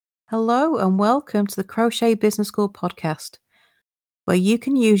Hello and welcome to the Crochet Business School podcast, where you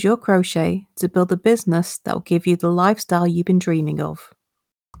can use your crochet to build a business that will give you the lifestyle you've been dreaming of.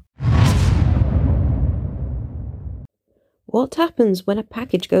 What happens when a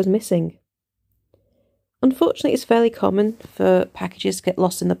package goes missing? Unfortunately, it's fairly common for packages to get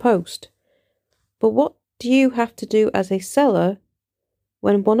lost in the post. But what do you have to do as a seller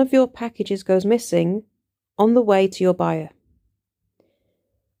when one of your packages goes missing on the way to your buyer?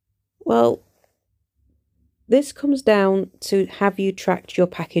 Well, this comes down to have you tracked your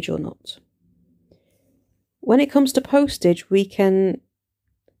package or not. When it comes to postage, we can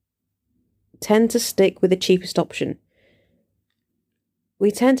tend to stick with the cheapest option.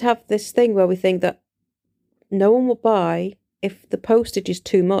 We tend to have this thing where we think that no one will buy if the postage is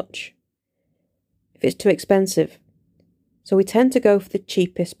too much, if it's too expensive. So we tend to go for the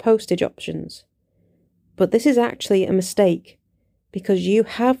cheapest postage options. But this is actually a mistake because you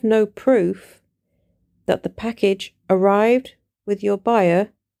have no proof that the package arrived with your buyer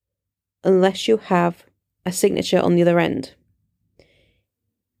unless you have a signature on the other end.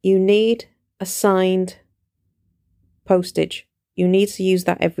 You need a signed postage. You need to use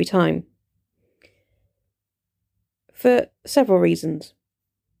that every time. For several reasons.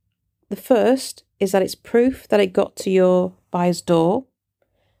 The first is that it's proof that it got to your buyer's door.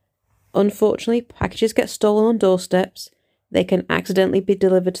 Unfortunately, packages get stolen on doorsteps. They can accidentally be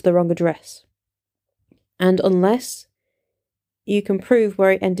delivered to the wrong address. And unless you can prove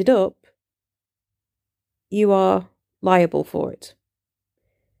where it ended up, you are liable for it.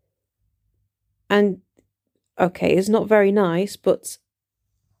 And okay, it's not very nice, but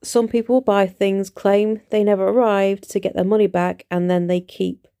some people will buy things, claim they never arrived to get their money back, and then they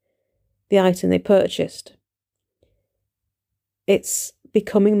keep the item they purchased. It's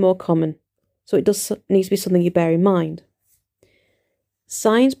becoming more common, so it does need to be something you bear in mind.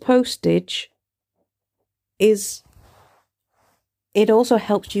 Signed postage it also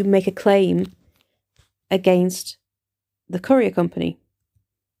helps you make a claim against the courier company,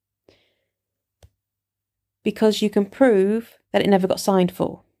 because you can prove that it never got signed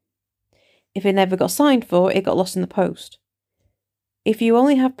for. If it never got signed for, it got lost in the post. If you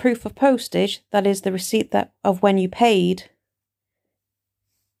only have proof of postage, that is the receipt of when you paid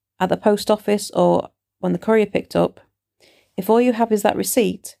at the post office or when the courier picked up, if all you have is that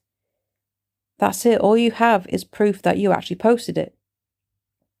receipt, that's it. All you have is proof that you actually posted it.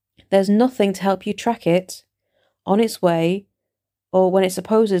 There's nothing to help you track it on its way or when it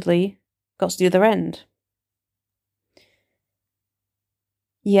supposedly got to the other end.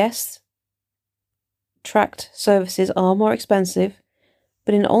 Yes, tracked services are more expensive,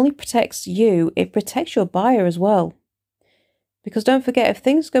 but it not only protects you, it protects your buyer as well. Because don't forget, if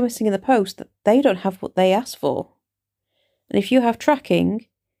things go missing in the post, they don't have what they asked for. And if you have tracking,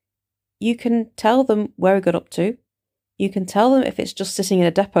 you can tell them where it got up to. You can tell them if it's just sitting in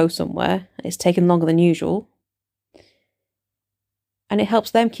a depot somewhere and it's taken longer than usual. And it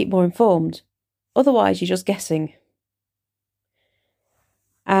helps them keep more informed. Otherwise, you're just guessing.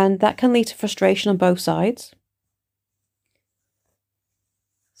 And that can lead to frustration on both sides.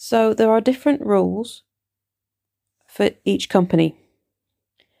 So there are different rules for each company.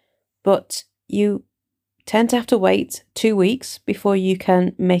 But you tend to have to wait 2 weeks before you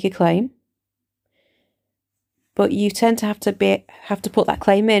can make a claim. But you tend to have to put that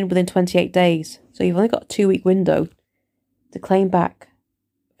claim in within 28 days. So you've only got a 2-week window to claim back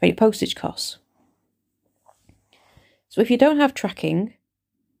for your postage costs. So if you don't have tracking,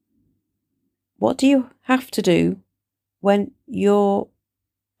 what do you have to do when your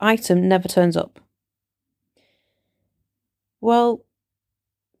item never turns up? Well,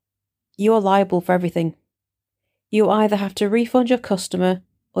 you are liable for everything. You either have to refund your customer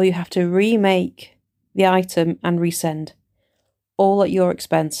or you have to remake the item and resend, all at your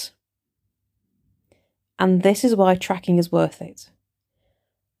expense. And this is why tracking is worth it.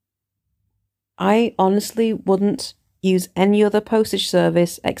 I honestly wouldn't use any other postage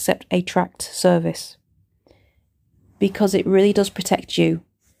service except a tracked service, because it really does protect you.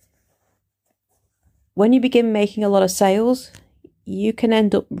 When you begin making a lot of sales, you can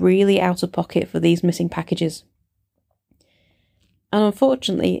end up really out of pocket for these missing packages. And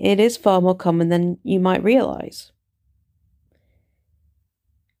unfortunately, it is far more common than you might realise.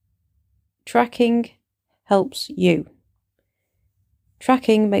 Tracking helps you.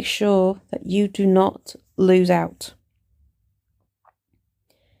 Tracking makes sure that you do not lose out.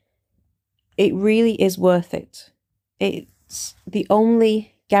 It really is worth it. It's the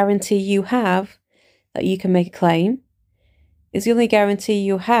only guarantee you have that you can make a claim. It's the only guarantee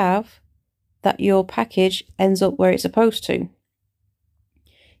you have that your package ends up where it's supposed to.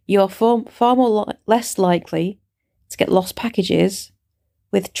 You're less likely to get lost packages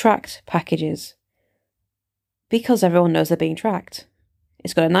with tracked packages because everyone knows they're being tracked.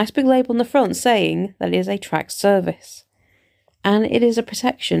 It's got a nice big label on the front saying that it is a tracked service, and it is a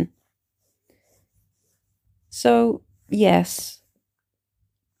protection. So, yes,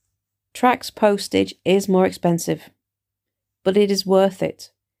 tracked postage is more expensive, but it is worth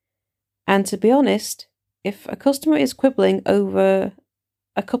it. And to be honest, if a customer is quibbling over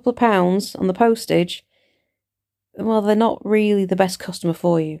a couple of pounds on the postage, well, they're not really the best customer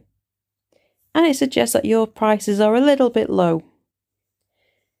for you. And it suggests that your prices are a little bit low.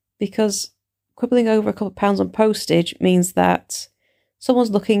 Because quibbling over a couple of pounds on postage means that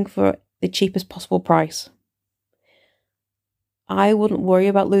someone's looking for the cheapest possible price. I wouldn't worry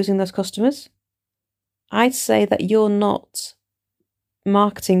about losing those customers. I'd say that you're not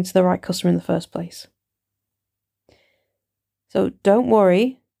marketing to the right customer in the first place. So don't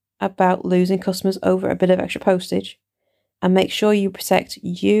worry about losing customers over a bit of extra postage, and make sure you protect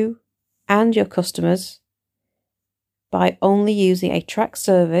you and your customers by only using a tracked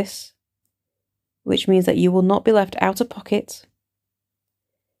service, which means that you will not be left out of pocket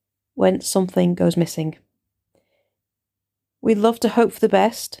when something goes missing. We'd love to hope for the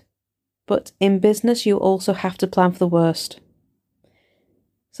best, but in business you also have to plan for the worst.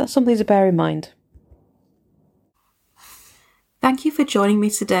 So that's something to bear in mind. Thank you for joining me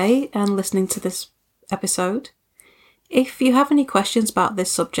today and listening to this episode. If you have any questions about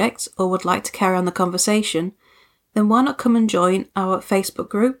this subject or would like to carry on the conversation, then why not come and join our Facebook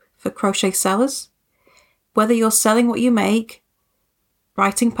group for crochet sellers? Whether you're selling what you make,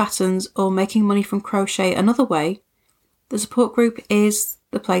 writing patterns, or making money from crochet another way, the support group is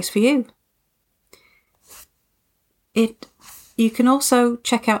the place for you. You can also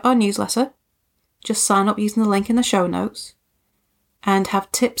check out our newsletter. Just sign up using the link in the show notes and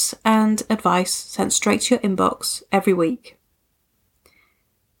have tips and advice sent straight to your inbox every week.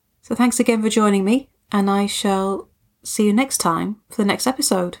 So thanks again for joining me, and I shall see you next time for the next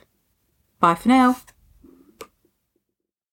episode. Bye for now.